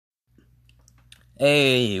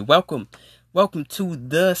Hey, welcome to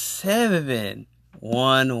the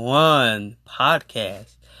 711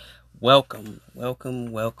 podcast. Welcome,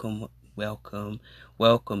 newcomers.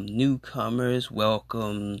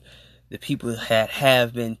 Welcome the people that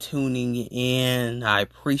have been tuning in. I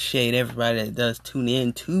appreciate everybody that does tune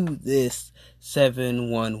in to this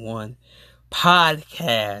 711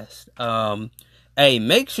 podcast. Hey,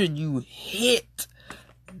 make sure you hit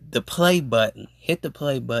the play button.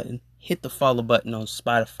 Hit the follow button on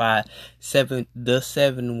Spotify, the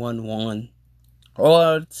 711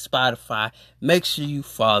 or Spotify. Make sure you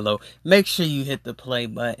follow. Make sure you hit the play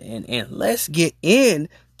button, and let's get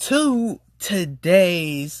into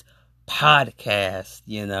today's podcast.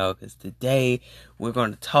 Because today we're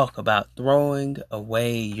going to talk about throwing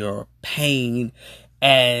away your pain,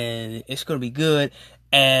 and it's going to be good.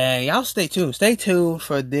 And y'all stay tuned. Stay tuned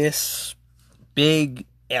for this big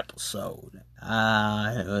episode.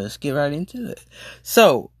 Let's get right into it.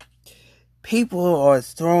 So, people are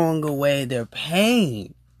throwing away their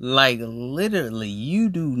pain. Like, literally, you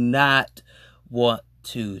do not want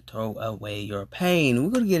to throw away your pain.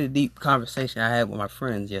 We're going to get a deep conversation I had with my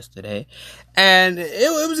friends yesterday. And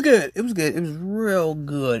it was good. It was real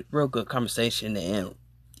good conversation.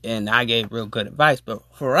 And I gave real good advice. But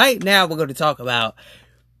for right now, we're going to talk about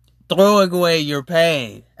throwing away your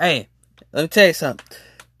pain. Hey, let me tell you something.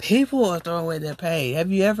 People are throwing away their pain. Have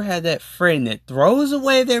you ever had that friend that throws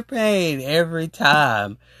away their pain every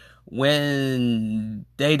time when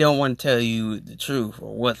they don't want to tell you the truth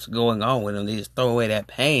or what's going on with them? They just throw away that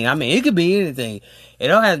pain. I mean, it could be anything. It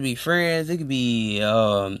don't have to be friends. It could be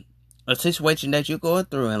a situation that you're going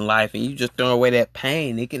through in life, and you just throw away that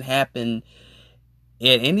pain. It can happen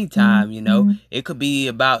at any time, It could be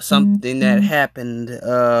about something that happened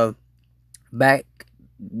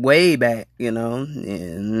way back, a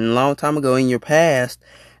long time ago in your past,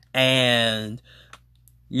 and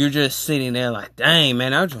you're just sitting there like, dang,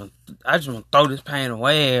 man, I just want to throw this pain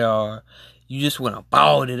away, or you just want to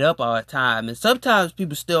ball it up all the time. And sometimes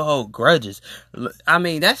people still hold grudges. I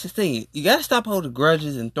mean, that's the thing. You gotta stop holding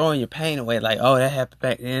grudges and throwing your pain away. Like, oh, that happened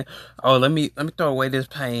back then. Oh, let me throw away this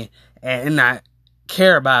pain and not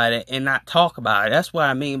care about it and not talk about it. That's what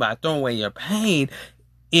I mean by throwing away your pain.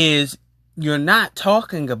 Is you're not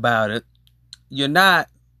talking about it. You're not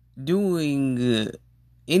doing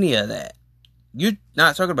any of that. You're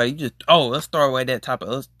not talking about it. You just, let's throw away that topic.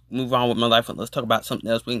 Let's move on with my life and let's talk about something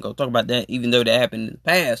else. We can go talk about that, even though that happened in the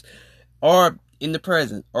past or in the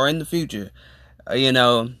present or in the future.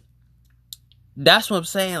 That's what I'm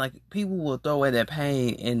saying. Like, people will throw away their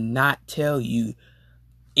pain and not tell you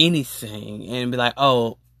anything and be like,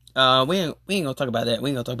 we ain't gonna talk about that.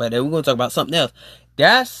 We're gonna talk about something else.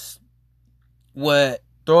 That's what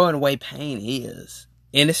throwing away pain is.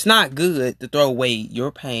 And it's not good to throw away your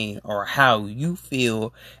pain or how you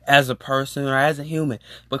feel as a person or as a human,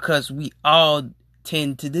 because we all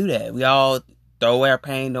tend to do that. We all throw away our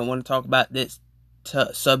pain, don't want to talk about this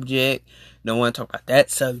subject, don't want to talk about that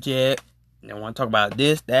subject, don't want to talk about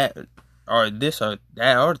this, that, or this or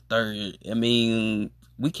that or the third. I mean,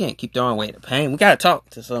 we can't keep throwing away the pain. We got to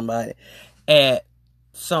talk to somebody at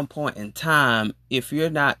some point in time. If you're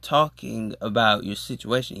not talking about your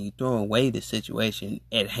situation, you're throwing away the situation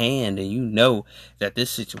at hand, and you know that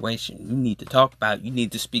this situation you need to talk about, you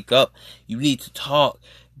need to speak up, you need to talk,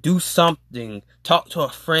 do something, talk to a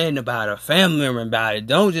friend about it, a family member about it.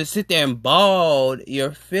 Don't just sit there and ball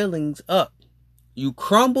your feelings up. You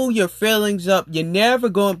crumble your feelings up, you're never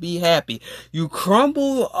going to be happy. You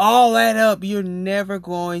crumble all that up, you're never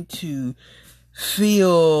going to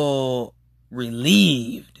feel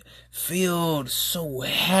relieved, feel so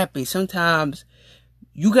happy. Sometimes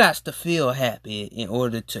you got to feel happy in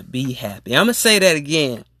order to be happy. I'm going to say that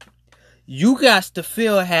again. You got to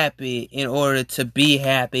feel happy in order to be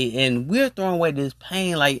happy. And we're throwing away this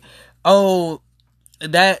pain like, that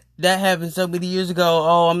happened so many years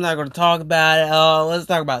ago. I'm not going to talk about it. Let's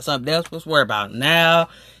talk about something else. Let's worry about it now.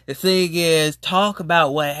 The thing is, talk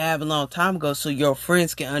about what happened a long time ago so your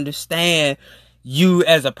friends can understand you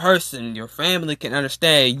as a person. Your family can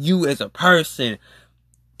understand you as a person.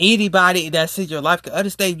 Anybody that's in your life can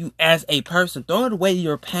understand you as a person. Throwing away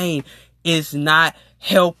your pain is not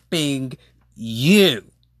helping you.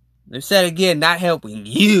 Let me say it again, not helping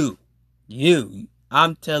you.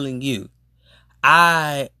 I'm telling you.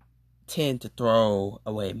 I tend to throw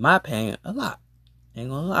away my pain a lot. Ain't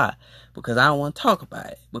gonna lie. Because I don't want to talk about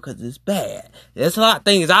it. Because it's bad. There's a lot of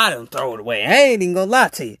things I done throw away. I ain't even gonna lie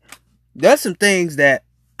to you. There's some things that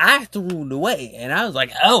I threw away. And I was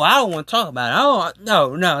like, I don't want to talk about it. No.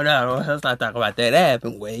 Let's not talk about that. That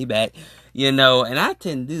happened way back. And I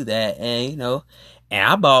tend to do that. And, And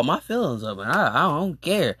I balled my feelings up, and I don't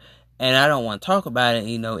care. And I don't want to talk about it.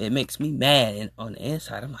 It makes me mad. And on the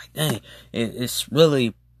inside, I'm like, dang, it's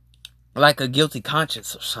really like a guilty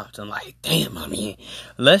conscience or something. Like, damn,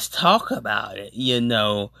 let's talk about it.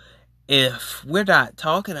 If we're not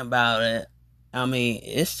talking about it,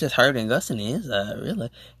 it's just hurting us in the inside, really.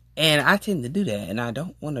 And I tend to do that, and I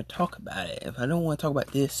don't want to talk about it. If I don't want to talk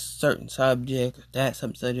about this certain subject or that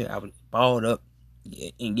certain subject, I would ball it up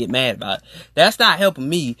and get mad about it. That's not helping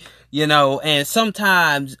me, and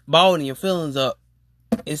sometimes balling your feelings up,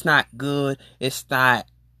 it's not good. It's not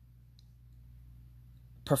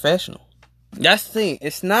professional. That's the thing.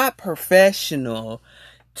 It's not professional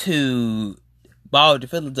to ball your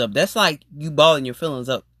feelings up. That's like you balling your feelings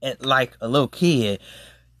up at like a little kid.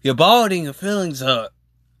 You're balling your feelings up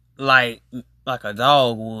like a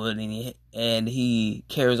dog would, and he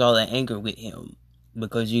carries all that anger with him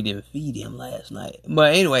because you didn't feed him last night.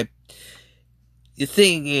 But anyway, the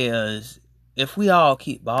thing is, if we all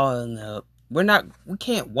keep balling up, we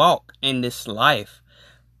can't walk in this life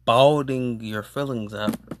balling your feelings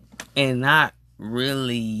up and not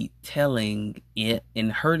really telling it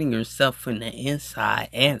and hurting yourself from the inside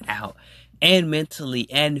and out, and mentally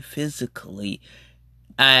and physically.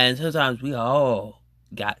 And sometimes we all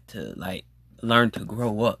got to learn to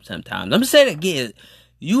grow up sometimes. I'm gonna say it again.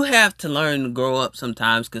 You have to learn to grow up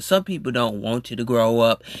sometimes, because some people don't want you to grow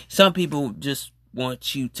up. Some people just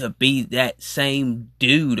want you to be that same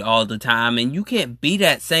dude all the time, and you can't be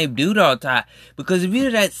that same dude all the time, because if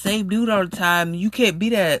you're that same dude all the time, you can't be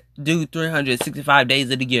that dude 365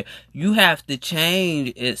 days of the year. You have to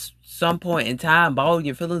change at some point in time. Balling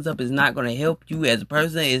your feelings up is not going to help you as a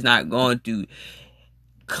person. It's not going to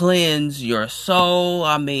cleanse your soul.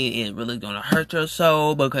 It's really going to hurt your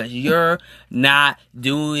soul, because you're not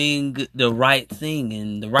doing the right thing,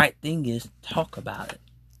 and the right thing is talk about it.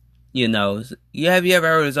 Have you ever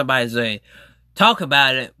heard somebody say, talk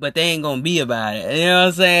about it, but they ain't gonna be about it? You know what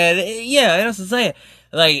I'm saying? Yeah, that's what I'm saying.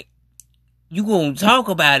 Like, you gonna talk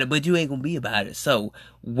about it, but you ain't gonna be about it. So,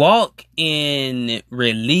 walk in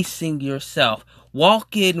releasing yourself.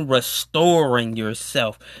 Walk in restoring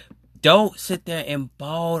yourself. Don't sit there and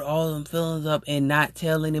ball all them feelings up and not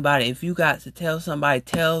tell anybody. If you got to tell somebody,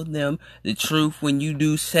 tell them the truth when you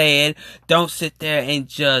do say it. Don't sit there and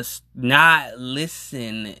just not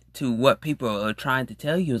listen to what people are trying to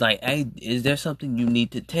tell you. Like, hey, is there something you need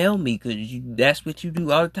to tell me? Because that's what you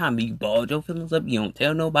do all the time. You ball your feelings up. You don't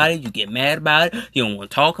tell nobody. You get mad about it. You don't want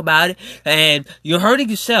to talk about it. And you're hurting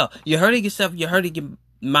yourself. You're hurting yourself. You're hurting your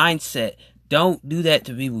mindset. Don't do that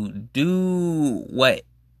to people. Do what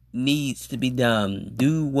needs to be done.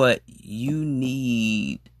 Do what you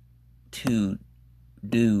need to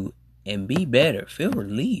do and be better. Feel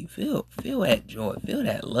relief. Feel that joy. Feel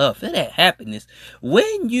that love. Feel that happiness.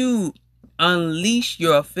 When you unleash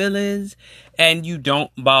your feelings and you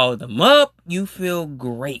don't ball them up, you feel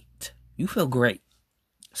great. You feel great.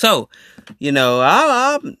 So,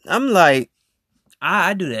 I'm like,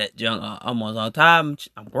 I do that junk almost all the time.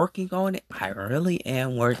 I'm working on it. I really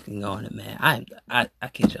am working on it, man. I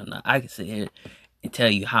kid you not. I can sit here and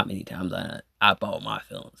tell you how many times I balled my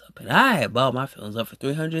feelings up. And I had balled my feelings up for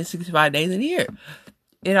 365 days in a year.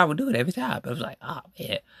 And I would do it every time. I was like, oh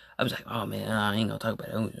man, I ain't gonna talk about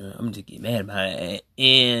it. I'm just get mad about it.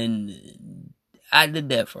 And I did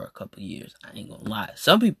that for a couple of years. I ain't gonna lie.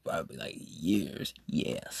 Some people probably like years.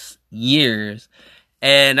 Yes, years.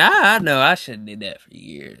 And I know I should have did that for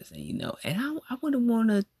years, and I wouldn't want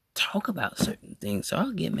to talk about certain things, so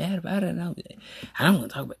I'll get mad about it, and I'll be like, I don't want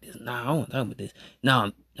to talk about this. No, I don't want to talk about this.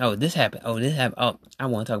 No, this happened. Oh, this happened. Oh, I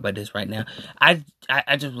want to talk about this right now. I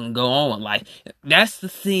just want to go on with life. That's the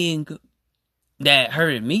thing that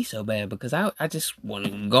hurted me so bad, because I just want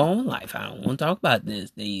to go on with life. I don't want to talk about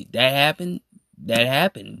this. That happened.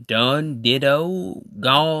 Done. Ditto.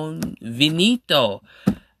 Gone. Finito.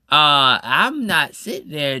 I'm not sitting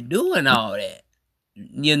there doing all that.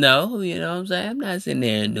 You know what I'm saying? I'm not sitting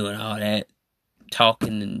there doing all that,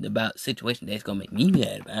 talking about situations that's gonna make me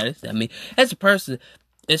mad about it. As a person,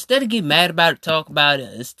 instead of getting mad about it, talk about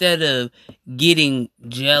it. Instead of getting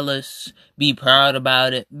jealous, be proud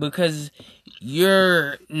about it, because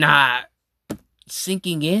you're not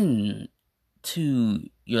sinking in to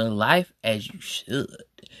your life as you should.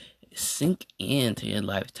 Sink into your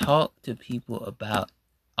life. Talk to people about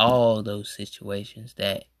all those situations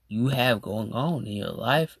that you have going on in your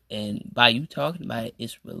life, and by you talking about it,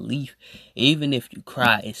 it's relief. Even if you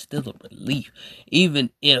cry, it's still a relief. Even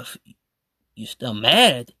if you're still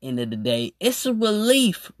mad at the end of the day, it's a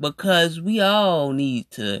relief, because we all need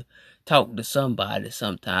to talk to somebody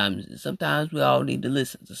sometimes. Sometimes we all need to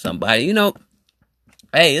listen to somebody.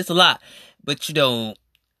 Hey, it's a lot. But you know,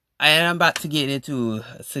 and I'm about to get into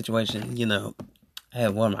a situation, you know, I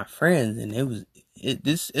had one of my friends, and it was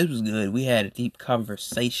good. We had a deep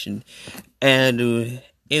conversation, and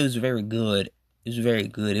it was very good. It was very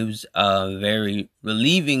good. It was very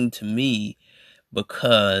relieving to me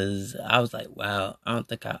because I was like, wow, I don't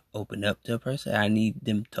think I opened up to a person. I need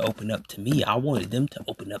them to open up to me. I wanted them to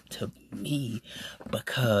open up to me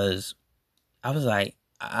because I was like,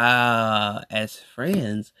 as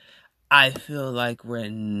friends, I feel like we're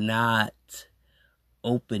not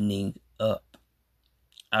opening up.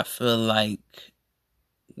 I feel like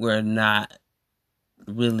we're not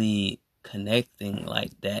really connecting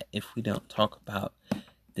like that if we don't talk about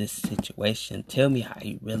this situation. Tell me how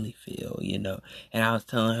you really feel, you know. And I was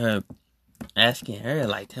telling her, asking her,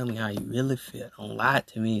 like, tell me how you really feel. Don't lie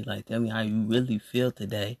to me. Like, tell me how you really feel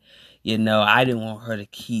today. You know, I didn't want her to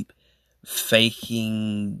keep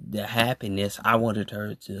faking the happiness. I wanted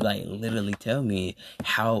her to, like, literally tell me,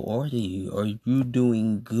 how are you? Are you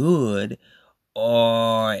doing good?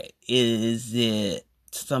 Or is it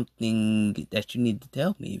something that you need to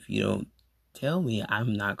tell me? If you don't tell me,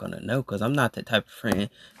 I'm not gonna know, because I'm not the type of friend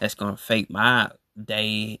that's gonna fake my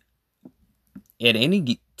day at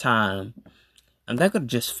any time. I'm not gonna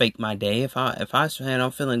just fake my day. If I say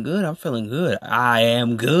I'm feeling good, I'm feeling good. I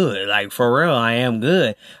am good. Like, for real, I am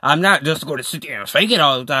good. I'm not just gonna sit there and fake it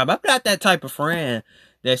all the time. I'm not that type of friend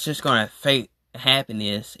that's just gonna fake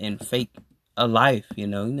happiness and fake a life. You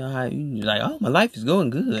know how you're like, oh, my life is going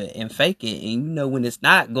good, and fake it, and you know when it's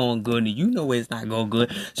not going good, and you know when it's not going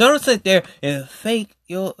good. So don't sit there and fake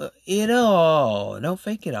it all. Don't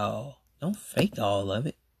fake it all. Don't fake all of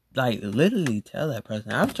it. Like, literally tell that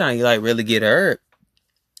person. I'm trying to, like, really get her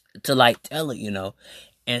to, like, tell it, you know.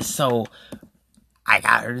 And so I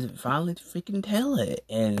got her to finally freaking tell it.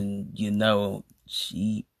 And, you know,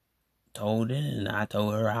 she told it, and I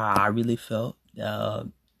told her how I really felt,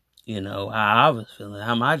 you know, how I was feeling,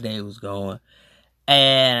 how my day was going.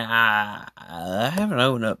 And I haven't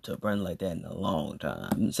opened up to a friend like that in a long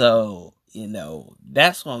time. So, you know,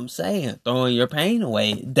 that's what I'm saying. Throwing your pain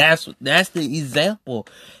away. That's the example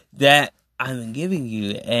that I'm giving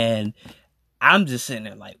you. And I'm just sitting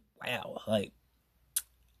there like, wow, like,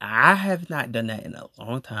 I have not done that in a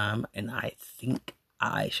long time. And I think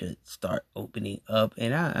I should start opening up.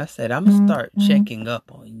 And I said, I'm going to start checking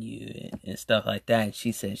up on you and stuff like that. And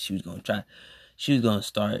she said she was going to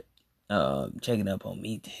start checking up on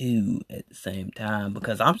me too at the same time,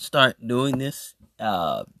 because I'm starting doing this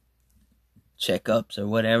checkups or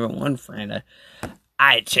whatever. One friend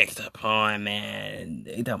I checked up on, man,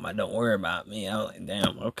 they talking about don't worry about me. I was like,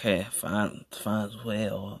 damn, okay, fine as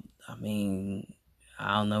well. I mean,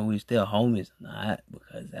 I don't know if we still homies or not,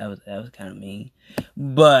 because that was kind of mean.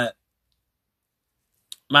 But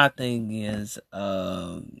my thing is,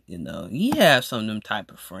 you know, you have some of them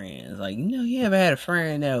type of friends. Like, you know, you ever had a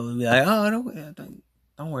friend that would be like, oh,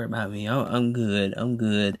 don't worry about me. I'm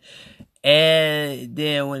good. And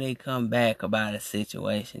then when they come back about a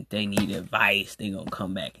situation, they need advice, they gonna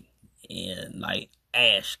come back and, like,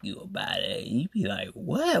 ask you about it. And you be like,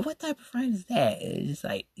 what? What type of friend is that? It's just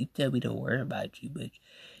like, you tell me to worry about you, but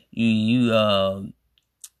you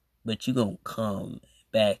gonna come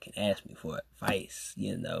back and ask me for advice,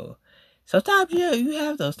 you know. Sometimes you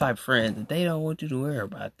have those type of friends that they don't want you to worry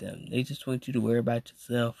about them. They just want you to worry about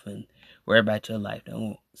yourself and worry about your life.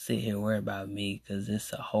 Don't sit here and worry about me, because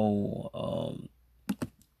it's a whole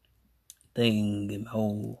thing and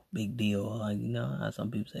whole big deal. Like, you know how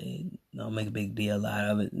some people say, don't make a big deal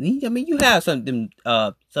out of it. I mean, you have some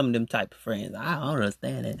of them type of friends. I don't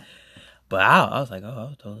understand it. But I was like, oh, I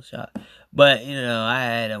was totally shocked. But, you know, I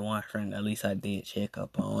had one friend, at least I did check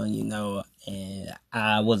up on, you know, and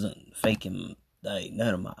I wasn't faking, like,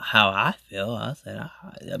 none of how I feel. I said,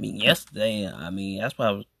 I mean, yesterday, that's why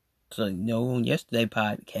I was, so, you know, on yesterday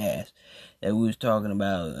podcast that we was talking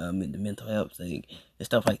about the mental health thing and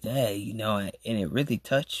stuff like that, you know, and it really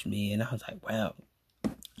touched me. And I was like, wow,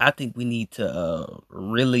 I think we need to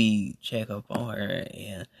really check up on her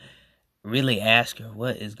and really ask her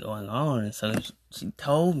what is going on. And so she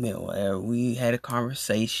told me, or whatever, we had a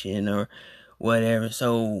conversation or whatever.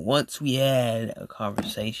 So once we had a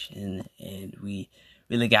conversation and we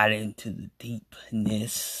really got into the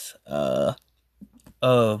deepness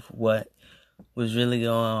of what was really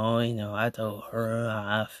going on, you know, I told her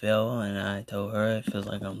how I felt, and I told her it feels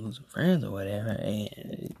like I'm losing friends or whatever.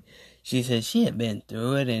 And she said she had been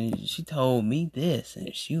through it, and she told me this,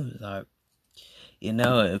 and she was like, you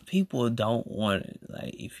know, if people don't want it,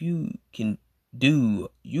 like, if you can do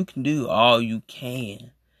all you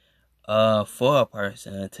can for a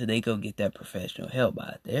person until they go get that professional help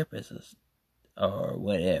by a therapist or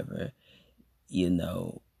whatever,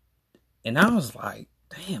 And I was like,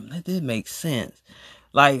 damn, that did make sense.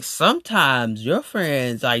 Like, sometimes your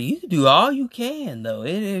friends, like, you can do all you can, though.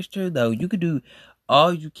 It is true, though. You could do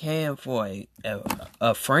all you can for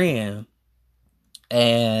a friend,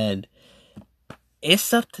 and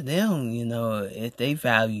it's up to them, if they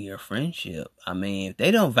value your friendship. I mean, if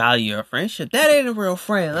they don't value your friendship, that ain't a real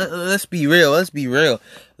friend. Let's be real.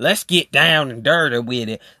 Let's get down and dirty with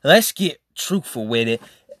it. Let's get truthful with it.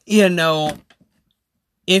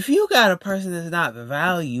 If you got a person that's not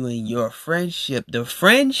valuing your friendship, the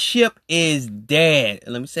friendship is dead.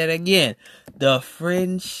 Let me say that again. The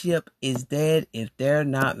friendship is dead if they're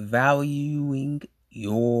not valuing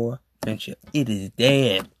your friendship. It is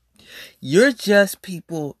dead. You're just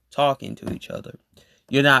people talking to each other.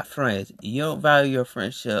 You're not friends. You don't value your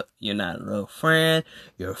friendship. You're not a real friend.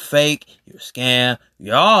 You're fake. You're a scam.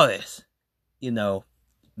 You're all this.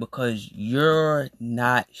 Because you're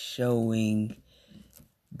not showing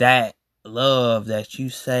that love that you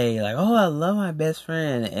say, like, oh, I love my best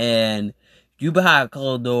friend, and you behind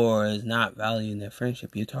closed doors not valuing their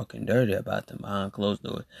friendship. You're talking dirty about them behind closed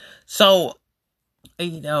doors. So,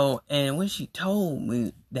 and when she told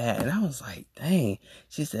me that, and I was like, dang,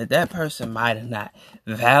 she said that person might have not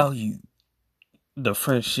valued the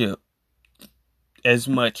friendship as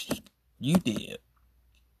much as you did.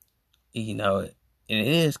 And it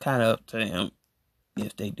is kind of up to them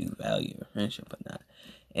if they do value a friendship or not.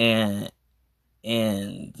 And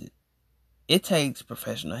it takes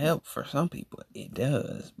professional help for some people. It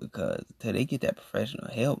does, because till they get that professional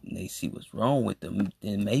help and they see what's wrong with them,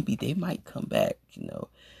 then maybe they might come back,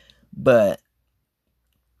 But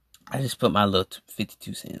I just put my little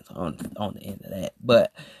 52 cents on the end of that.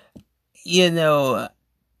 But,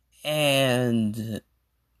 and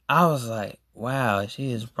I was like, wow,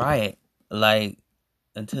 she is right. Like,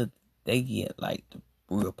 until they get, like, the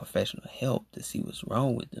real professional help to see what's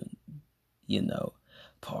wrong with them,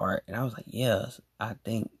 part. And I was like, yes, I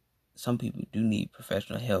think some people do need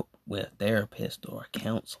professional help with a therapist or a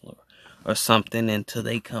counselor or something until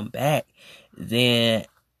they come back. Then,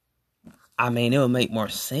 I mean, it would make more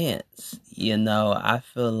sense. I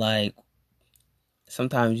feel like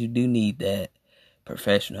sometimes you do need that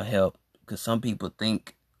professional help, because some people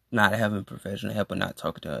think not having professional help or not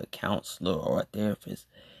talking to a counselor or a therapist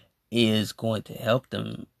is going to help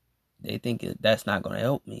them. They think that's not going to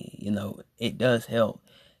help me. It does help.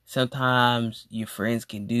 Sometimes your friends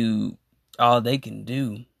can do all they can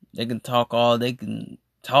do. They can talk all they can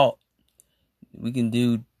talk. We can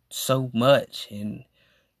do so much, and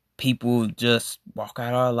people just walk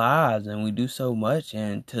out our lives, and we do so much,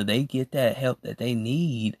 and until they get that help that they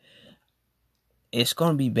need, it's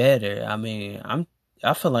going to be better. I mean,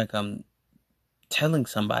 I feel like I'm telling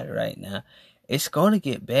somebody right now, it's going to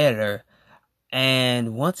get better.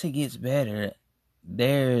 And once it gets better,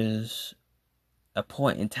 there's a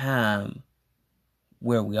point in time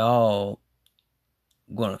where we all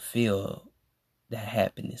going to feel that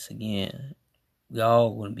happiness again. We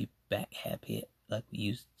all going to be back happy like we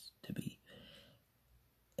used to be.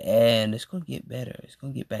 And it's going to get better. It's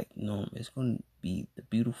going to get back to normal. It's going to be the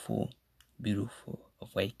beautiful, beautiful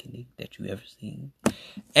awakening that you ever seen.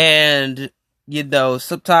 And,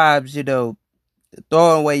 sometimes,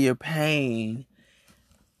 throwing away your pain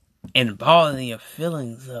and balling your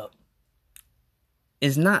feelings up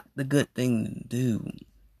is not the good thing to do.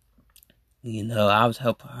 I was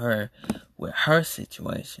helping her with her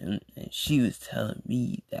situation, and she was telling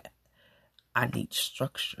me that I need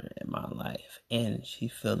structure in my life, and she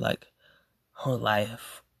felt like her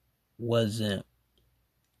life wasn't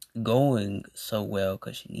going so well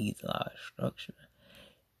because she needs a lot of structure.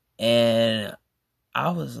 And I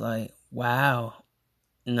was like, wow.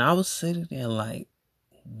 And I was sitting there like,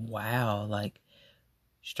 wow, like,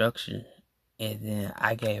 structure. And then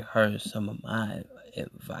I gave her some of my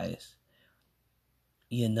advice,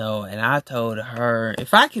 and I told her,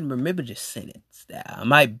 if I can remember the sentence, that I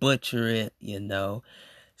might butcher it,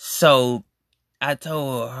 So I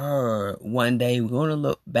told her, one day we're going to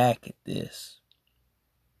look back at this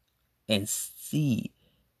and see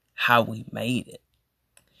how we made it.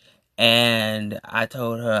 And I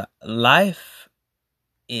told her, life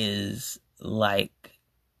is like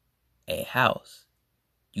a house.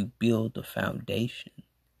 You build the foundation.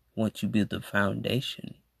 Once you build the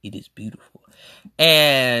foundation, it is beautiful.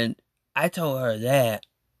 And I told her that,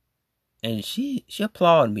 and she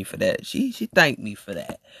applauded me for that. She thanked me for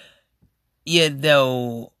that.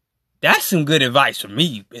 That's some good advice for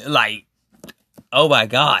me. Like, oh my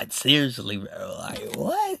God, seriously, bro. Like,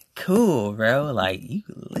 what? Cool, bro. Like, you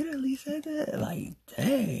literally said that? Like,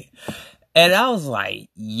 dang. And I was like,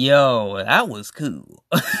 yo, that was cool.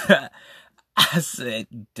 I said,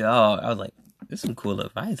 dog. I was like, this is some cool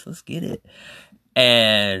advice. Let's get it.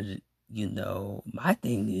 And, my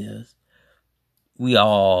thing is, we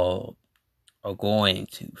all are going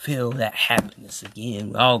to feel that happiness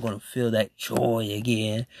again. We're all going to feel that joy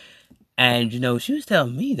again. And, she was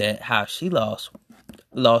telling me that how she lost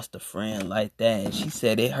a friend like that. And she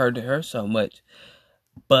said it hurted her so much.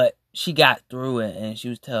 But she got through it. And she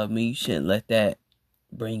was telling me you shouldn't let that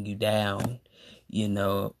bring you down. Even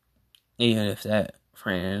if that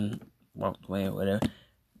friend walked away or whatever.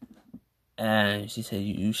 And she said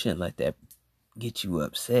you shouldn't let that get you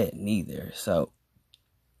upset neither. So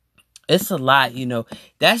it's a lot,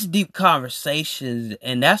 that's deep conversations.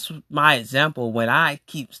 And that's my example when I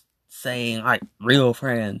keep saying like real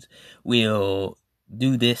friends will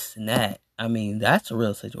do this and that. I mean, that's a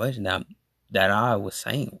real situation that I was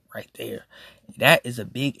saying right there. That is a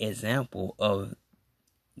big example of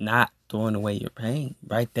not throwing away your pain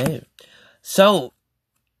right there. So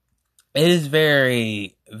it is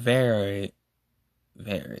very, very,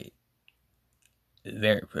 very,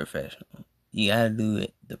 very professional. You gotta do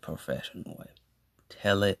it the professional way.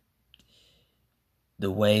 Tell it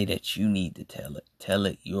the way that you need to tell it. Tell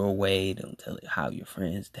it your way. Don't tell it how your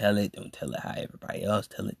friends tell it. Don't tell it how everybody else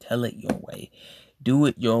tell it. Tell it your way. Do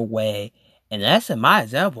it your way. And that's my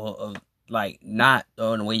example of like not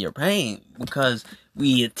throwing away your pain, because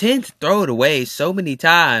we tend to throw it away so many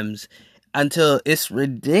times until it's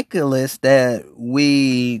ridiculous that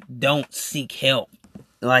we don't seek help.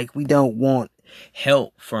 Like we don't want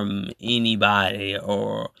help from anybody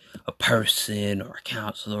or a person or a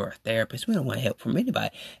counselor or a therapist. We don't want help from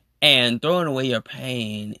anybody. And throwing away your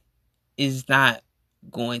pain is not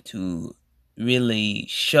going to really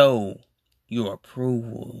show your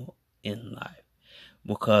approval in life.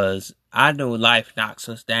 Because I know life knocks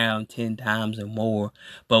us down 10 times and more,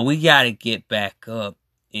 but we got to get back up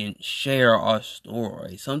and share our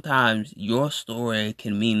story. Sometimes your story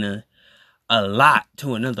can mean a lot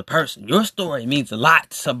to another person. Your story means a lot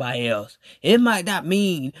to somebody else. It might not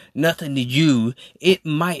mean nothing to you. It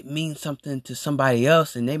might mean something to somebody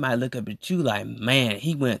else, and they might look up at you like, man,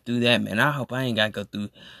 he went through that, man. I hope I ain't got to go through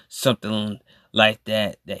something like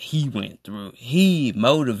that he went through. He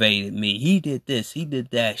motivated me. He did this. He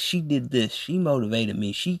did that. She did this. She motivated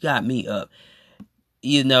me. She got me up.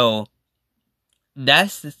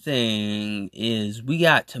 That's the thing, is we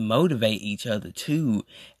got to motivate each other too.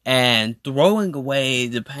 And throwing away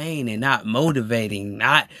the pain and not motivating,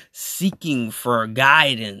 not seeking for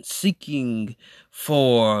guidance, seeking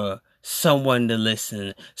for someone to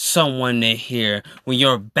listen, someone to hear when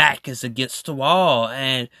your back is against the wall,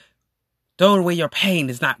 and throwing away your pain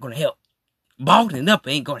is not going to help. Bottling up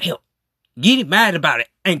ain't going to help. Getting mad about it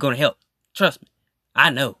ain't going to help. Trust me. I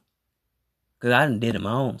know. Because I done did it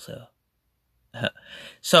my own self.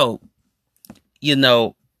 So,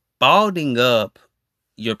 bottling up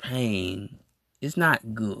your pain is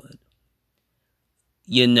not good.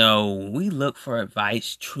 We look for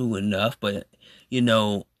advice, true enough, but,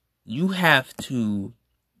 you have to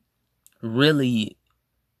really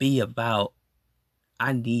be about,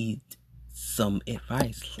 I need some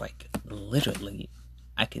advice, like literally.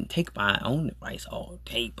 I can take my own advice all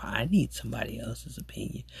day, but I need somebody else's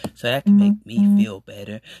opinion so that can make me feel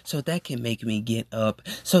better, so that can make me get up,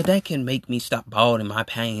 so that can make me stop bottling my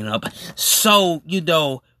pain up. So, I'm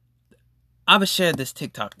going to share this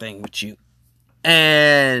TikTok thing with you.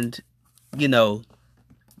 And,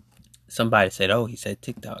 somebody said, oh, he said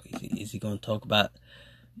TikTok. Is he going to talk about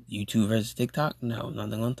YouTube versus TikTok? No, I'm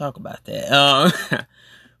not going to talk about that.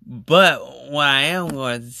 But what I am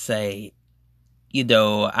going to say,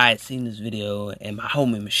 I had seen this video, and my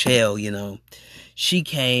homie Michelle, she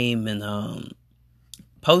came and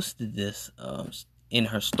posted this in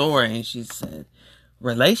her story, and she said,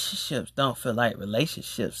 relationships don't feel like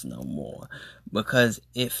relationships no more, because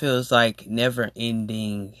it feels like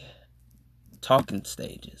never-ending talking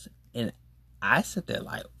stages. And I sit there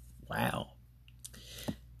like, wow,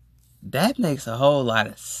 that makes a whole lot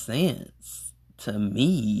of sense to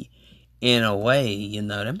me in a way,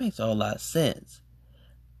 that makes a whole lot of sense.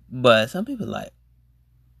 But some people are like,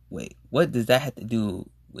 wait, what does that have to do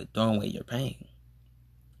with throwing away your pain?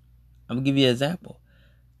 I'm going to give you an example.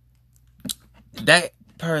 That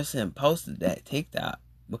person posted that TikTok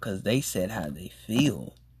because they said how they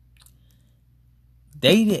feel.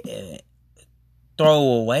 They didn't throw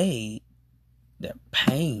away their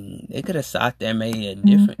pain. They could have sat there and made a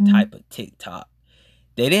different type of TikTok.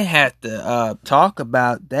 They didn't have to talk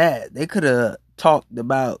about that. They could have talked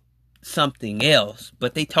about something else,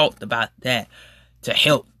 but they talked about that to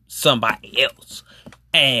help somebody else.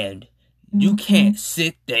 And you can't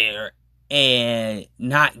sit there and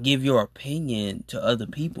not give your opinion to other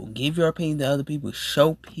people. Give your opinion to other people.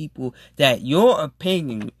 Show people that your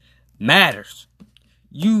opinion matters.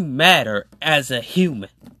 You matter as a human.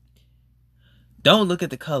 Don't look at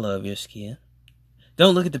the color of your skin.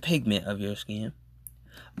 Don't look at the pigment of your skin.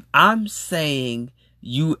 I'm saying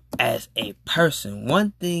you as a person.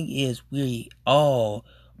 One thing is, we all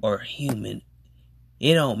are human.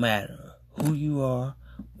 It don't matter who you are,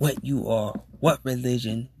 what you are, what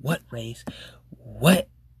religion, what race, what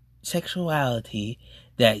sexuality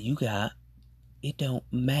that you got. It don't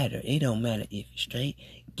matter. It don't matter if you're straight,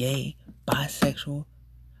 gay, bisexual.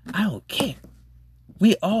 I don't care.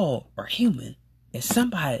 We all are human. And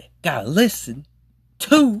somebody gotta listen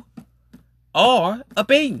to our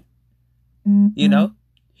opinion. You know?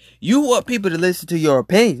 You want people to listen to your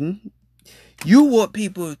opinion. You want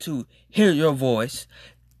people to hear your voice,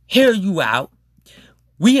 hear you out.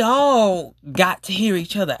 We all got to hear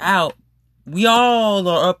each other out. We all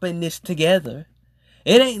are up in this together.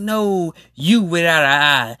 It ain't no you without an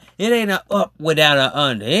I. It ain't a up without an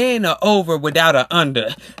under. It ain't a over without an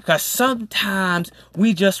under. Because sometimes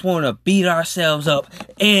we just want to beat ourselves up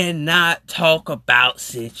and not talk about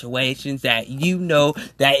situations that you know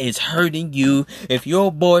that is hurting you. If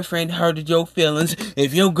your boyfriend hurted your feelings,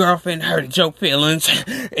 if your girlfriend hurted your feelings,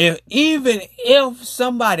 even if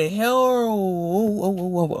somebody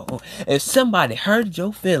hurted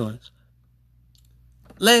your feelings,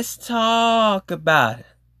 let's talk about it.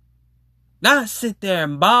 Not sit there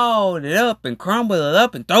and ball it up and crumble it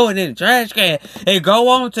up and throw it in the trash can and go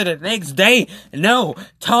on to the next day. No,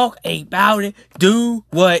 talk about it. Do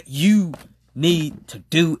what you need to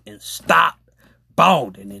do and stop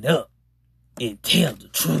balling it up and tell the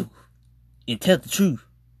truth. And tell the truth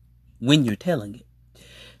when you're telling it.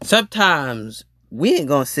 Sometimes we ain't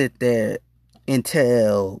gonna sit there and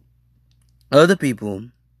tell other people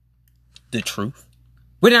the truth.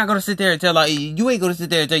 We're not going to sit there and tell, like, you ain't going to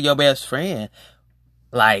sit there and tell your best friend,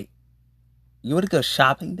 like, you want to go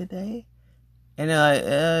shopping today? And they're like,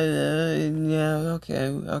 yeah,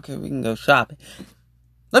 okay, we can go shopping.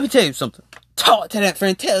 Let me tell you something. Talk to that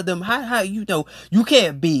friend. Tell them how you know you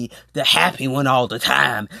can't be the happy one all the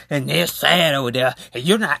time. And they're sad over there. And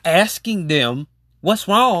you're not asking them what's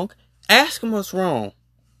wrong. Ask them what's wrong.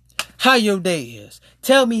 How your day is.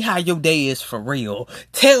 Tell me how your day is for real.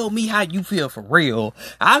 Tell me how you feel for real.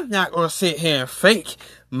 I'm not going to sit here and fake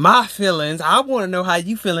my feelings. I want to know how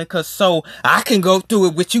you feeling, cause so I can go through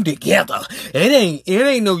it with you together. It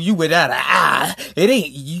ain't no you without an I. It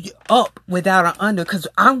ain't you up without an under, cause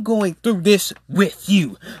I'm going through this with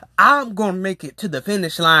you. I'm going to make it to the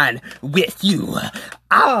finish line with you.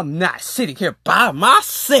 I'm not sitting here by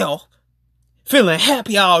myself feeling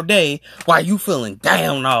happy all day while you feeling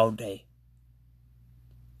down all day.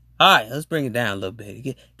 Alright, let's bring it down a little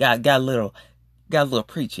bit. Got a little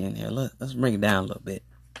preachy in here. Let's bring it down a little bit.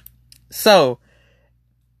 So,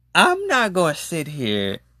 I'm not going to sit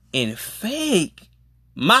here and fake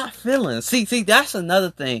my feelings. See, that's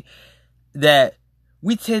another thing, that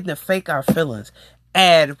we tend to fake our feelings.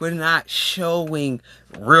 And we're not showing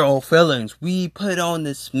real feelings. We put on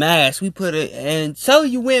this mask. We put it, and so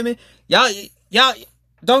you women, y'all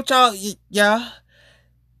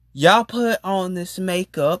put on this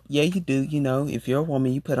makeup. Yeah, you do. You know, if you're a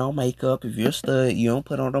woman, you put on makeup. If you're a stud, you don't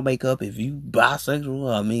put on no makeup. If you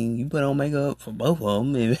bisexual, I mean, you put on makeup for both of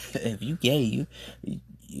them. If you gay,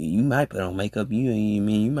 you might put on makeup.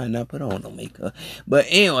 You might not put on no makeup. But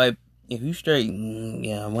anyway, if you straight, 100%,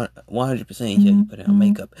 yeah, you put on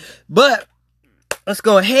makeup. But let's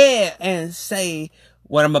go ahead and say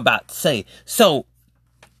what I'm about to say. So,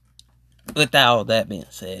 without all that being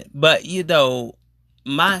said, but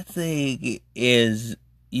my thing is,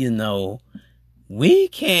 we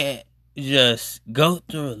can't just go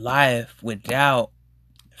through life without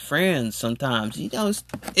friends sometimes.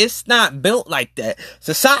 It's not built like that.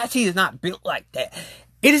 Society is not built like that.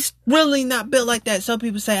 It is really not built like that. Some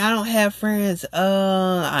people say, I don't have friends.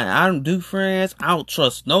 I don't do friends. I don't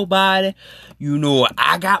trust nobody.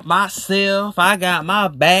 I got myself. I got my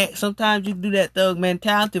back. Sometimes you do that thug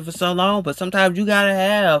mentality for so long, but sometimes you gotta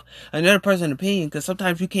have another person's opinion, because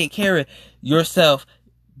sometimes you can't carry yourself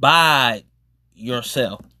by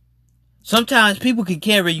yourself. Sometimes people can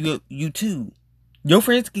carry you too. Your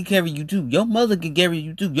friends can carry you too. Your mother can carry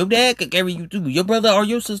you too. Your dad can carry you too. Your brother or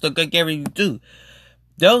your sister can carry you too.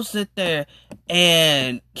 Don't sit there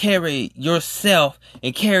and carry yourself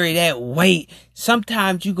and carry that weight.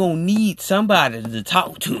 Sometimes you're going to need somebody to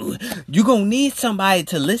talk to. You're going to need somebody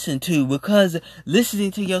to listen to, because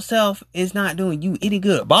listening to yourself is not doing you any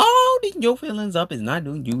good. Balling your feelings up is not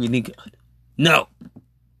doing you any good. No.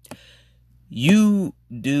 You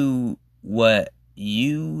do what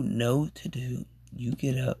you know to do. You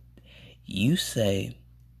get up. You say,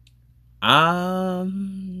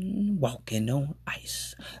 I'm walking on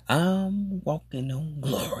ice. I'm walking on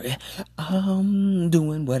glory. I'm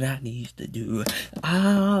doing what I need to do.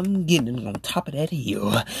 I'm getting on top of that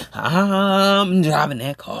hill. I'm driving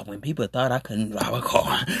that car when people thought I couldn't drive a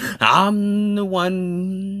car. I'm the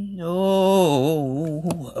one.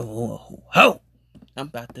 I'm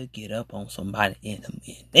about to get up on somebody in a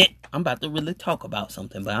minute. I'm about to really talk about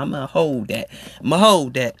something, but I'm going to hold that.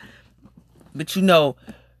 But you know,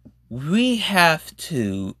 we have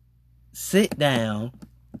to sit down,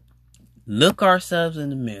 look ourselves in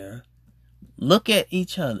the mirror, look at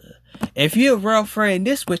each other. If you're a real friend,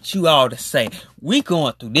 this is what you ought to say. We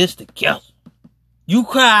going through this together. You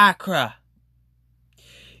cry, I cry.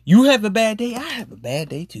 You have a bad day, I have a bad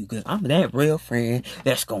day too. Because I'm that real friend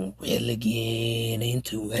that's going to really get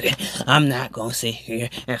into it. I'm not going to sit here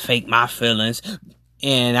and fake my feelings.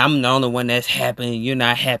 And I'm the only one that's happy and you're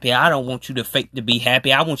not happy. I don't want you to fake to be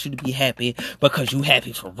happy. I want you to be happy because you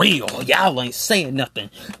happy for real. Y'all ain't saying nothing.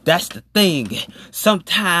 That's the thing.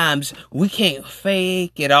 Sometimes we can't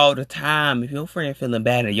fake it all the time. If your friend feeling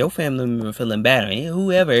bad or your family member feeling bad or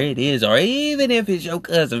whoever it is, or even if it's your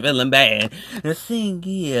cousin feeling bad, the thing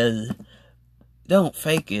is, don't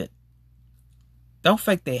fake it. Don't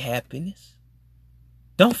fake their happiness.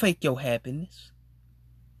 Don't fake your happiness.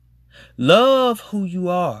 Love who you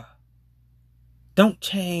are. Don't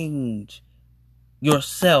change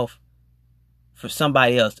yourself for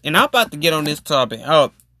somebody else. And I'm about to get on this topic.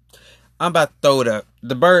 Oh, I'm about to throw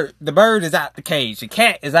the bird. The bird is out the cage. The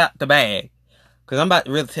cat is out the bag. Because I'm about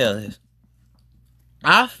to really tell this.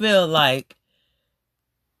 I feel like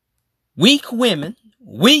weak women,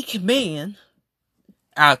 weak men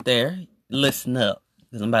out there, listen up.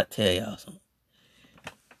 Because I'm about to tell y'all something.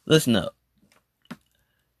 Listen up.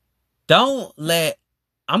 I'm going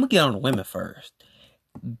to get on the women first.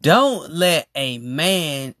 Don't let a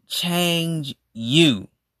man change you.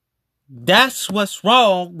 That's what's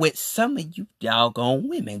wrong with some of you doggone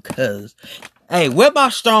women. Cause, hey, where my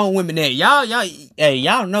strong women at?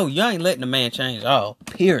 Y'all know you ain't letting a man change all.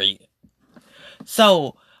 Period.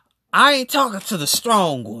 So, I ain't talking to the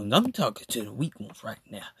strong ones. I'm talking to the weak ones right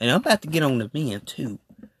now. And I'm about to get on the men too.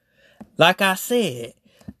 Like I said,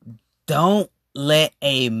 don't let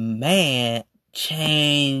a man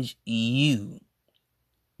change you.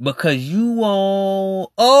 Because you don't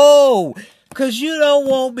want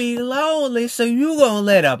to be lonely, so you gonna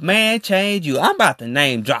let a man change you. I'm about to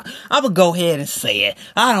name drop. I'm gonna go ahead and say it.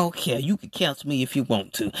 I don't care. You can cancel me if you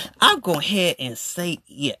want to. I'm going ahead and say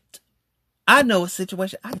it. I know a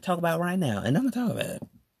situation I can talk about right now, and I'm gonna talk about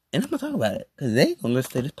it. Because they ain't gonna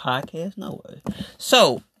listen to this podcast no way.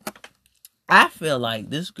 So, I feel like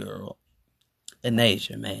this girl,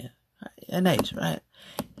 Anasia, man. Anasia, right?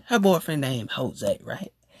 Her boyfriend named Jose,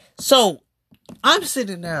 right? So, I'm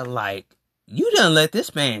sitting there like, you done let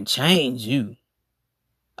this man change you.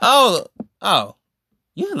 Oh,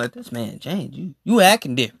 you done let this man change you. You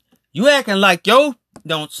acting different. You acting like yo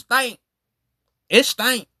don't stink. It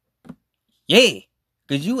stink. Yeah.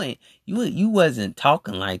 Cause you wasn't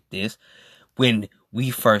talking like this when we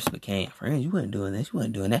first became friends. You wasn't doing this. You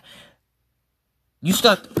wasn't doing that. You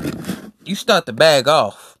start to bag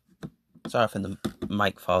off. Sorry for the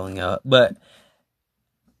mic falling out. But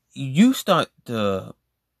you start to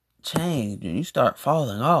change and you start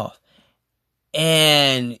falling off.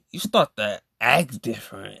 And you start to act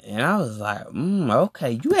different. And I was like,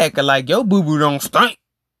 okay. You acting like your boo-boo don't stink.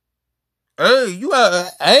 Hey,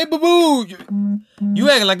 hey boo-boo. You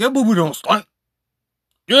acting like your boo-boo don't stink.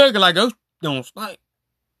 You acting like your don't stink.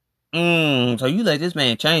 So you let this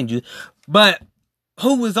man change you. But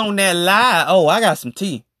who was on that live? Oh, I got some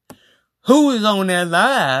tea. Who was on that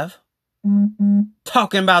live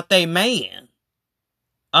talking about they man?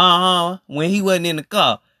 When he wasn't in the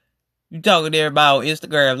car. You talking there about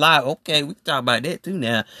Instagram Live. Okay, we can talk about that too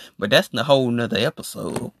now. But that's a whole nother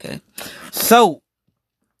episode, okay? So,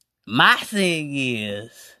 my thing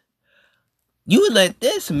is, you let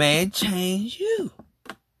this man change you.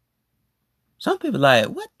 Some people like,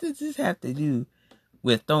 what does this have to do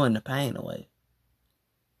with throwing the pain away?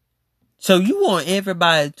 So you want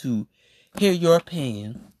everybody to hear your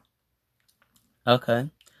opinion. Okay.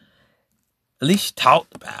 At least you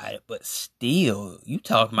talked about it, but still, you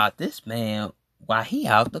talking about this man while he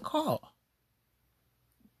out the car.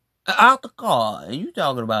 Out the car. And you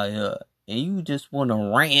talking about and you just want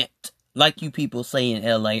to rant, like you people say in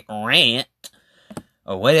LA, rant.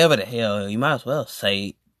 Or whatever the hell, you might as well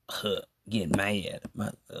say, get mad. Might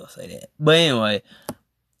as well say that. But anyway,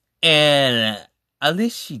 and at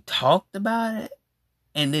least she talked about it.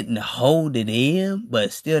 and didn't hold it in,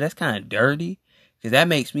 but still, that's kind of dirty. Because that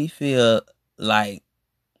makes me feel like,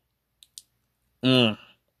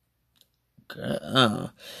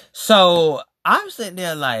 So, I'm sitting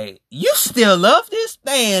there like, you still love this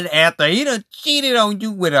man after he done cheated on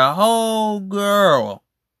you with a whole girl.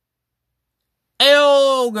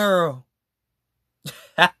 Whole girl.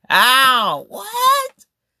 Ow, what?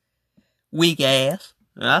 Weak ass.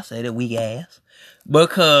 I say that weak ass.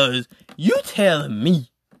 Because you telling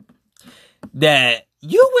me that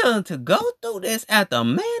you willing to go through this after a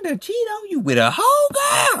man to cheat on you with a whole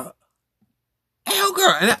girl. Whole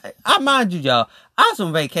girl. And I mind you, y'all, I was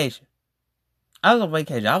on vacation. I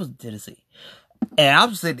was in Tennessee. And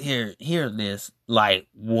I'm sitting here hearing this like,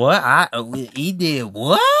 what? He did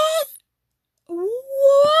what?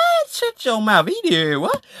 What? Shut your mouth. He did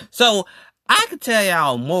what? So, I could tell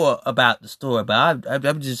y'all more about the story, but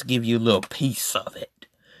I'm just give you a little piece of it.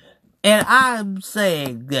 And I'm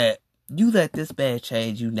saying that you let this man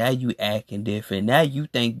change you. Now you acting different. Now you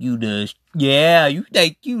think you does. Yeah, you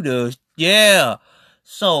think you does. Yeah.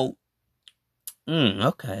 So,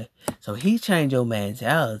 okay. So he changed your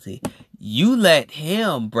mentality. You let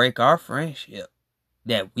him break our friendship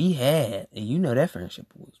that we had. And you know that friendship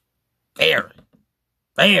was very,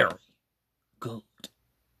 very good.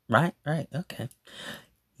 Right? Okay.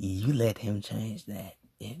 You let him change that.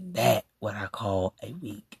 And that what I call a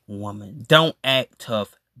weak woman. Don't act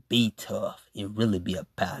tough. Be tough and really be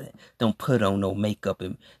about it. Don't put on no makeup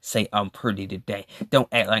and say I'm pretty today. Don't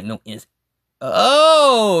act like no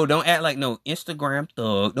don't act like no Instagram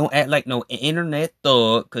thug. Don't act like no internet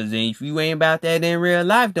thug. Cause if you ain't about that in real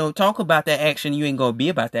life, don't talk about that action. You ain't gonna be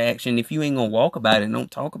about that action. If you ain't gonna walk about it,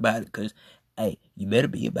 don't talk about it. Cause hey, you better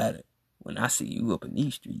be about it when I see you up in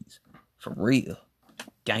these streets. For real.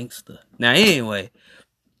 Gangster. Now anyway,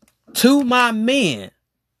 to my men.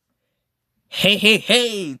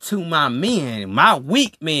 Hey, to my men, my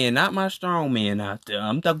weak men, not my strong men out there.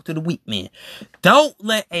 I'm talking to the weak men. Don't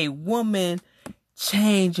let a woman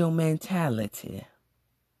change your mentality.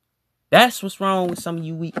 That's what's wrong with some of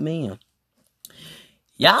you weak men.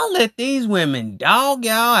 Y'all let these women dog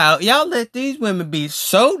y'all out. Y'all let these women be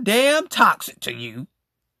so damn toxic to you.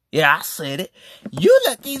 Yeah, I said it. You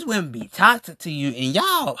let these women be toxic to you and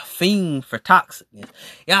y'all fiend for toxicness.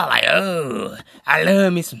 Y'all like, oh, I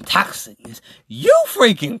love me some toxicness. You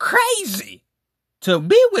freaking crazy to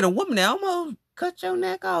be with a woman that almost cut your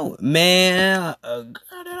neck off. Man, a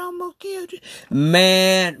girl that almost killed you.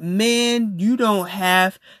 Man, you don't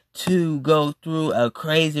have to go through a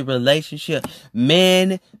crazy relationship.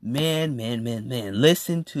 Men.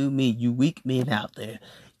 Listen to me, you weak men out there.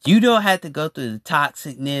 You don't have to go through the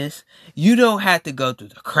toxicness. You don't have to go through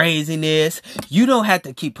the craziness. You don't have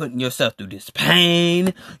to keep putting yourself through this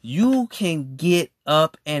pain. You can get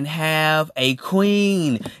up and have a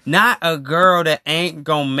queen. Not a girl that ain't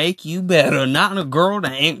gonna make you better. Not a girl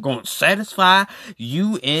that ain't gonna satisfy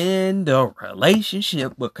you in the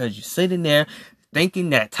relationship because you're sitting there thinking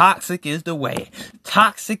that toxic is the way.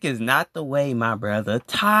 Toxic is not the way, my brother.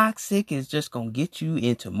 Toxic is just going to get you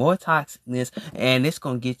into more toxicness and it's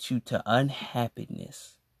going to get you to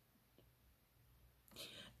unhappiness.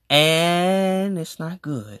 And it's not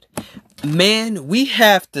good. Men, we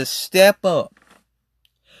have to step up.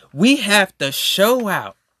 We have to show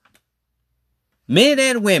out. Men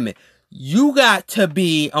and women, you got to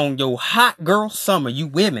be on your hot girl summer. You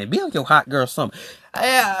women, be on your hot girl summer.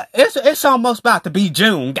 It's almost about to be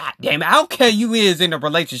June. God damn it. I don't care you is in a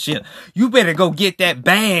relationship. You better go get that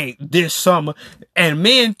bag this summer. And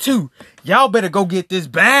men too. Y'all better go get this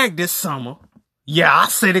bag this summer. Yeah, I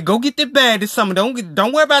said it. Go get that bag this summer.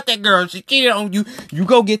 Don't worry about that girl. She cheated on you. You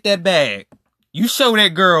go get that bag. You show that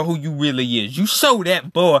girl who you really is. You show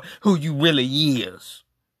that boy who you really is.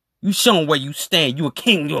 You show him where you stand. You a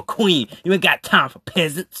king. You a queen. You ain't got time for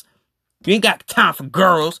peasants. You ain't got time for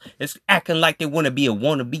girls that's acting like they want to be a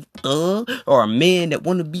wannabe thug or a man that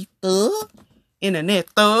want to be thug.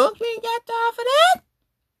 Internet thug. You ain't got time for that.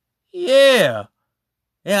 Yeah.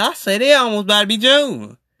 Yeah, I say they almost about to be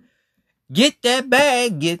June. Get that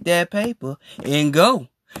bag, get that paper, and go.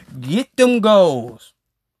 Get them goals.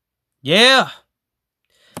 Yeah.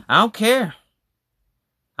 I don't care.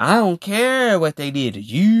 I don't care what they did to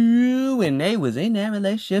you when they was in that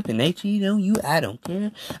relationship and they cheated on you. I don't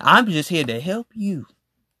care. I'm just here to help you.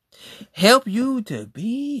 Help you to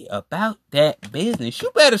be about that business. You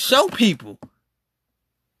better show people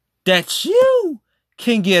that you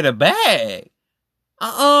can get a bag.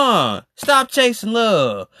 Stop chasing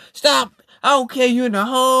love. Stop. I don't care you in the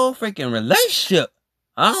whole freaking relationship.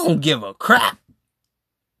 I don't give a crap.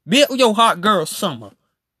 Be your hot girl summer.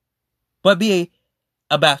 But be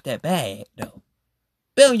about that bag, though.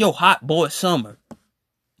 Be on your hot boy summer.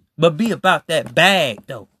 But be about that bag,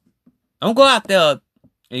 though. Don't go out there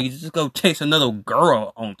and you just go chase another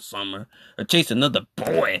girl on summer. Or chase another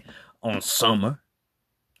boy on summer.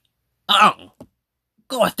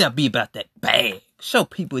 Go out there, be about that bag. Show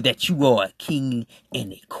people that you are a king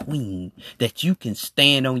and a queen. That you can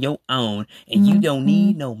stand on your own. And you don't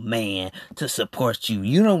need no man to support you.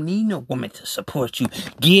 You don't need no woman to support you.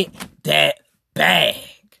 Get that bag.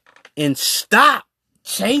 And stop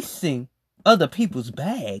chasing other people's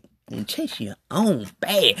bag. And chase your own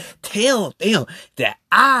bag. Tell them that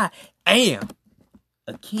I am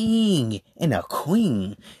a king and a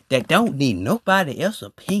queen that don't need nobody else's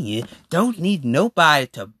opinion, don't need nobody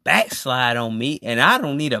to backslide on me, and I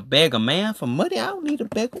don't need to beg a man for money. I don't need to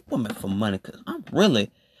beg a woman for money, because I'm really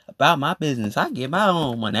about my business. I get my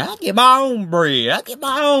own money. I get my own bread. I get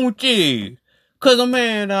my own cheese. Cause a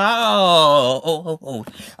man,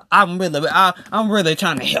 I'm really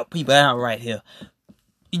trying to help people out right here.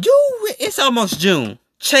 It's almost June.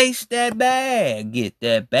 Chase that bag, get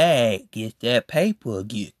that paper,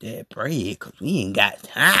 get that bread, cause we ain't got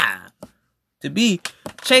time to be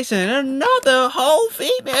chasing another whole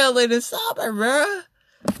female in the summer, bruh.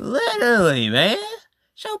 Literally, man.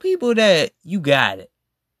 Show people that you got it.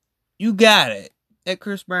 You got it. That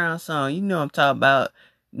Chris Brown song, you know what I'm talking about.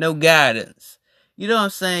 No guidance. You know what I'm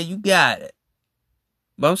saying? You got it.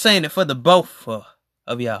 But I'm saying it for the both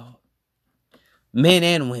of y'all. Men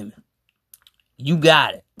and women. You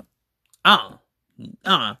got it. That's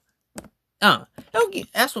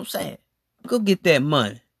what I'm saying. Go get that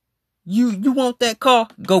money. You want that car?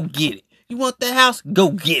 Go get it. You want that house? Go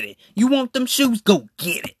get it. You want them shoes? Go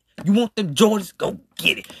get it. You want them Jordans? Go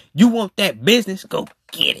get it. You want that business? Go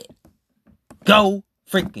get it. Go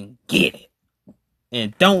freaking get it.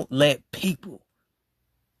 And don't let people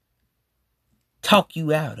talk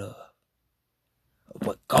you out of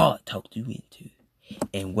what God talked you into.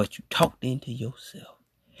 And what you talked into yourself.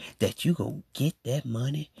 That you gonna get that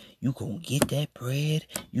money. You gonna get that bread.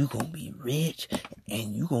 You gonna be rich.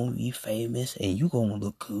 And you gonna be famous. And you gonna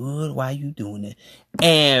look good while you doing it.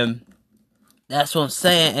 And that's what I'm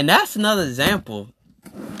saying. And that's another example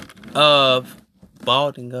of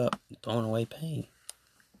balding up and throwing away pain.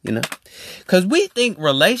 You know? Because we think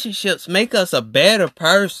relationships make us a better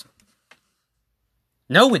person.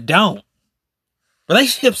 No, it don't.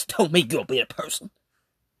 Relationships don't make you a better person.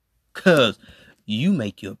 Because you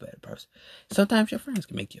make you a better person. Sometimes your friends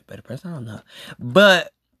can make you a better person. I don't know.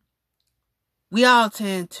 But we all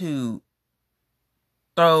tend to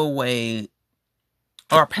throw away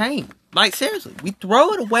our pain. Like, seriously. We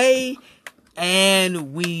throw it away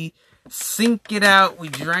and we sink it out. We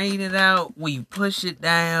drain it out. We push it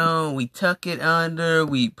down. We tuck it under.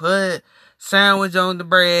 We put sandwich on the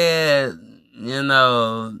bread. You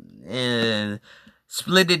know. And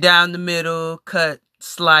split it down the middle. Cut.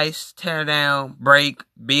 Slice, tear down, break,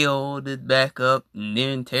 build it back up, and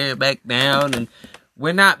then tear it back down. And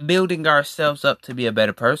we're not building ourselves up to be a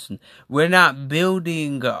better person. We're not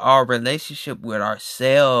building our relationship with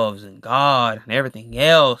ourselves and God and everything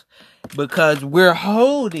else because we're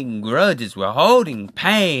holding grudges. We're holding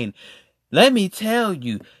pain. Let me tell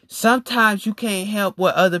you, sometimes you can't help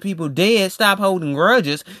what other people did. Stop holding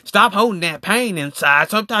grudges. Stop holding that pain inside.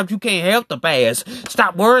 Sometimes you can't help the past.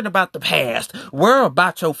 Stop worrying about the past. Worry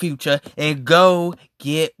about your future and go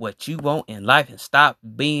get what you want in life and stop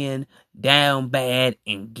being down bad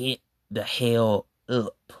and get the hell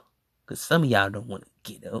up. Because some of y'all don't want to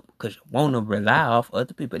get up because you want to rely off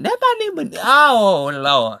other people. That might need to be, oh,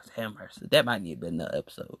 Lord have mercy. That might need to be another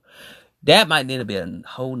episode. That might need to be a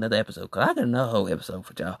whole nother episode. Because I got another whole episode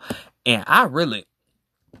for y'all. And I really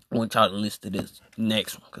want y'all to listen to this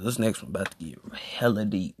next one. Because this next one about to get hella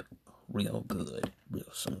deep. Real good. Real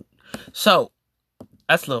soon. So,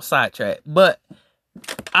 that's a little sidetrack. But,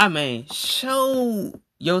 I mean, show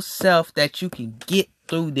yourself that you can get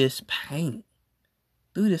through this pain.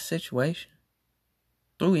 Through this situation.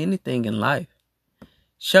 Through anything in life.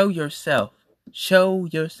 Show yourself. Show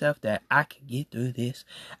yourself that I can get through this.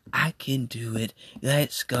 I can do it.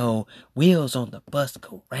 Let's go. Wheels on the bus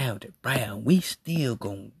go round and round. We still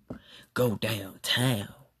gonna go downtown.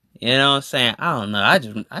 You know what I'm saying? I don't know. I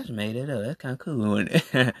just made it up. That's kind of cool,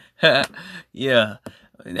 isn't it? Yeah.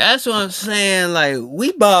 That's what I'm saying. Like,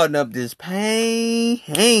 we balling up this pain.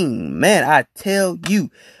 Man, I tell you,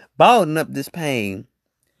 balling up this pain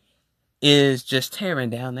is just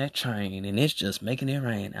tearing down that train and it's just making it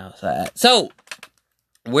rain outside. So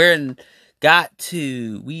we got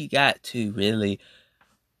to really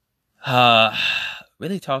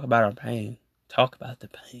talk about our pain. Talk about the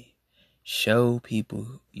pain. Show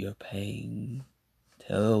people your pain.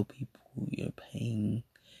 Tell people your pain,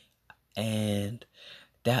 and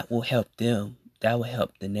that will help them. That will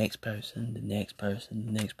help the next person, the next person,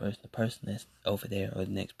 the next person, the person that's over there, or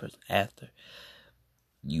the next person after.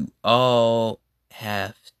 You all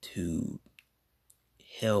have to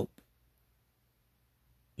help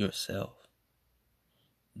yourself.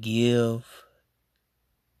 Give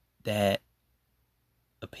that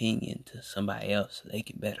opinion to somebody else so they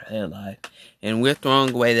can better their life. And we're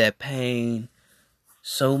throwing away that pain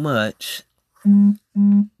so much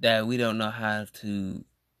that we don't know how to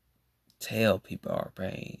tell people our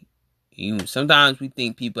pain. Sometimes we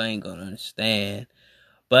think people ain't gonna understand,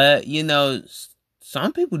 but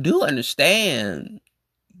some people do understand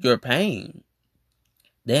your pain.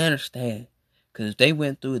 They understand, because if they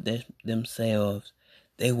went through it themselves,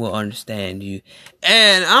 they will understand you.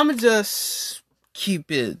 And I'ma just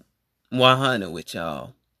keep it 100 with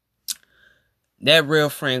y'all. That real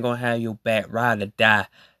friend gonna have your back, ride or die.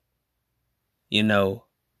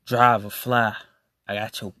 Drive or fly, I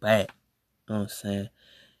got your back. You know what I'm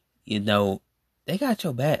saying? They got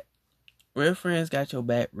your back. Real friends got your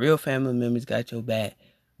back. Real family members got your back.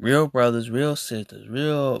 Real brothers, real sisters,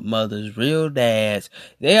 real mothers, real dads.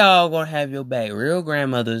 They all gonna have your back. Real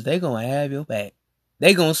grandmothers, they gonna have your back.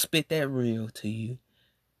 They gonna spit that real to you.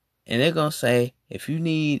 And they're gonna say, if you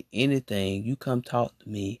need anything, you come talk to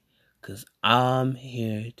me. Because I'm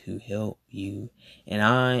here to help you. And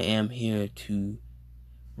I am here to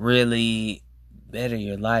really better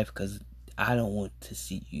your life. Because I don't want to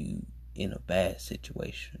see you in a bad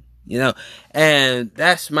situation. And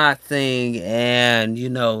that's my thing. And,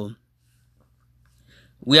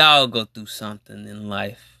 we all go through something in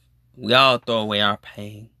life. We all throw away our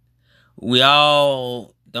pain. We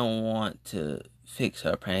all don't want to fix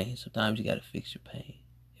our pain. Sometimes you got to fix your pain.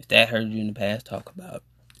 If that hurt you in the past, talk about it.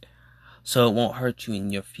 So it won't hurt you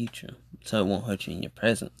in your future. So it won't hurt you in your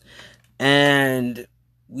present. And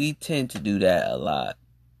we tend to do that a lot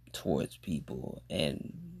towards people.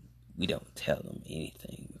 And we don't tell them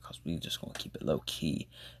anything. Because we just going to keep it low key.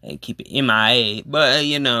 And keep it MIA. But,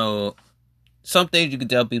 some things you can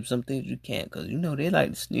tell people. Some things you can't. Because, they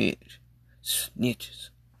like to snitch. Snitches.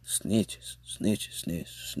 You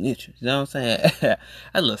know what I'm saying?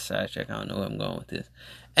 A little sidetrack. I don't know where I'm going with this.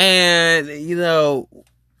 And,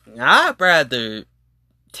 I'd rather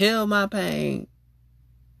tell my pain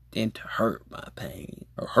than to hurt my pain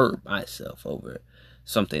or hurt myself over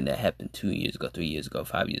something that happened 2 years ago, 3 years ago,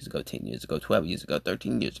 5 years ago, 10 years ago, 12 years ago,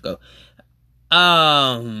 13 years ago.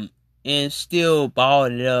 And still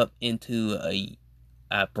balled it up into a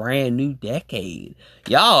brand new decade.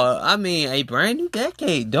 Y'all, a brand new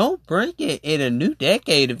decade. Don't bring it in a new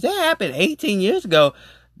decade. If that happened 18 years ago,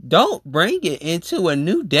 don't bring it into a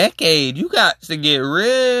new decade. You got to get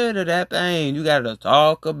rid of that pain. You got to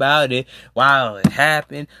talk about it while it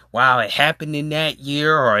happened in that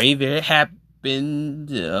year, or even it happened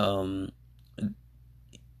I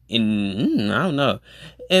don't know.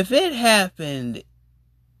 If it happened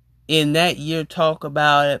in that year, talk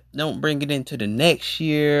about it. Don't bring it into the next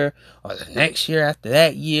year or the next year after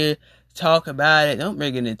that year. Talk about it. Don't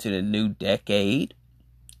bring it into the new decade.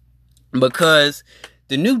 Because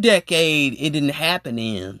the new decade, it didn't happen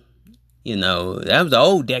in. That was the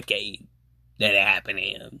old decade that it happened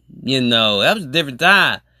in. That was a different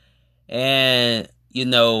time. And,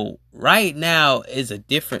 right now is a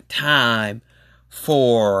different time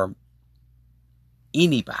for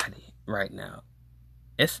anybody right now.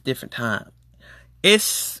 It's a different time.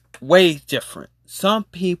 It's way different. Some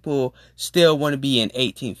people still want to be in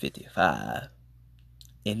 1855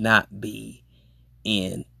 and not be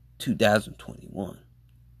in 2021.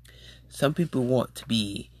 Some people want to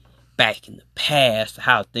be back in the past,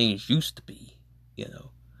 how things used to be.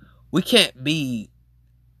 We can't be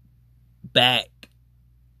back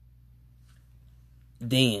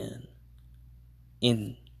then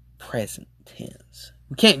in present tense.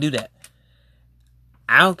 We can't do that.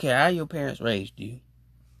 I don't care how your parents raised you.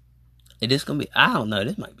 And this gonna be, I don't know,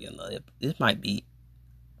 this might be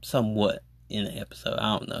somewhat in the episode.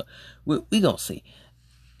 I don't know. We gonna see.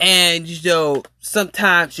 And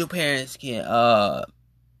sometimes your parents can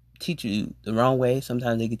teach you the wrong way.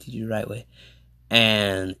 Sometimes they can teach you the right way.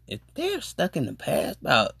 And if they're stuck in the past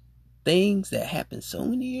about things that happened so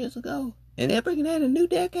many years ago, and they're bringing that in a new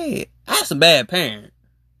decade, that's a bad parent.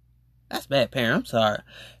 That's a bad parent. I'm sorry.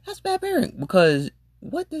 That's a bad parent. Because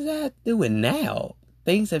what does that have to do with now?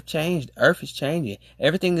 Things have changed. Earth is changing.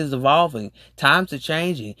 Everything is evolving. Times are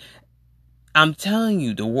changing. I'm telling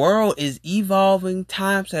you, the world is evolving.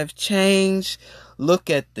 Times have changed. Look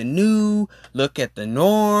at the new. Look at the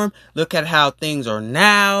norm. Look at how things are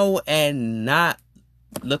now and not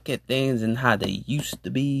look at things and how they used to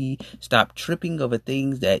be. Stop tripping over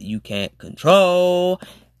things that you can't control.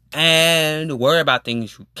 And worry about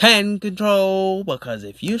things you can control. Because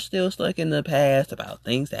if you're still stuck in the past about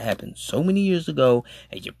things that happened so many years ago,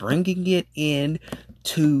 and you're bringing it in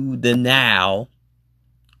to the now,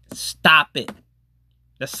 stop it.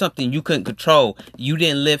 That's something you couldn't control. You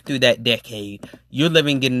didn't live through that decade. You're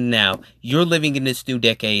living in now. You're living in this new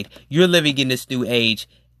decade. You're living in this new age.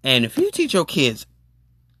 And if you teach your kids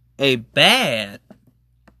a bad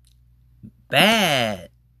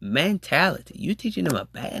mentality, you're teaching them a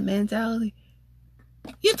bad mentality.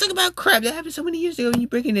 You talk about crap that happened so many years ago and you're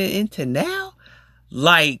bringing it into now?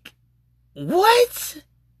 Like, what?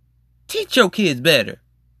 Teach your kids better.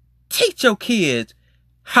 Teach your kids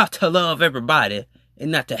how to love everybody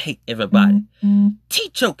and not to hate everybody.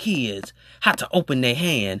 Teach your kids how to open their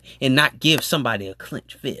hand and not give somebody a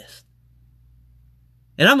clenched fist.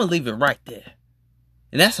 And I'm going to leave it right there.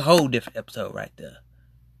 And that's a whole different episode right there.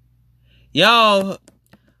 Y'all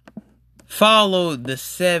follow the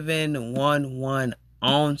 711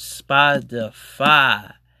 on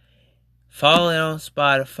Spotify. Follow it on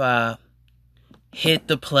Spotify. Hit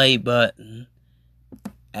the play button.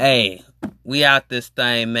 Hey, we out this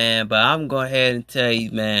thing, man. But I'm going ahead and tell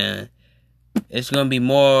you, man, it's going to be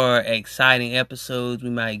more exciting episodes. We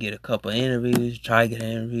might get a couple interviews. Try to get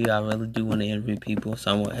an interview. I really do want to interview people.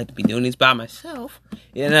 So I'm going to have to be doing this by myself.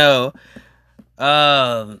 You know.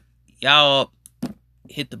 Y'all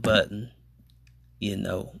hit the button. You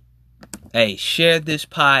know. Hey, share this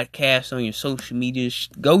podcast on your social media.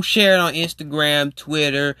 Go share it on Instagram,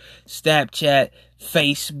 Twitter, Snapchat,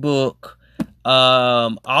 Facebook,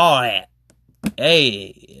 all that.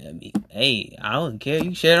 Hey, I don't care. You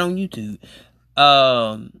can share it on YouTube.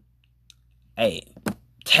 Hey,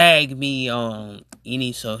 tag me on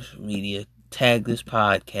any social media. Tag this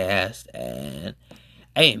podcast. And,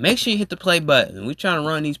 hey, make sure you hit the play button. We're trying to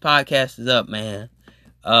run these podcasts up, man.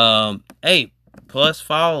 Hey, plus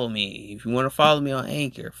follow me. If you want to follow me on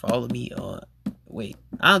Anchor, follow me on... Wait,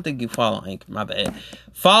 I don't think you follow Anchor, my bad.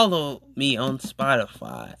 Follow me on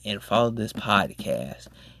Spotify and follow this podcast.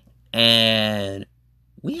 And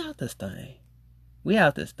we out this thing.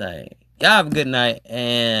 Y'all have a good night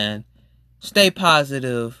and stay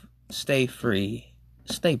positive, stay free,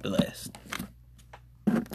 stay blessed.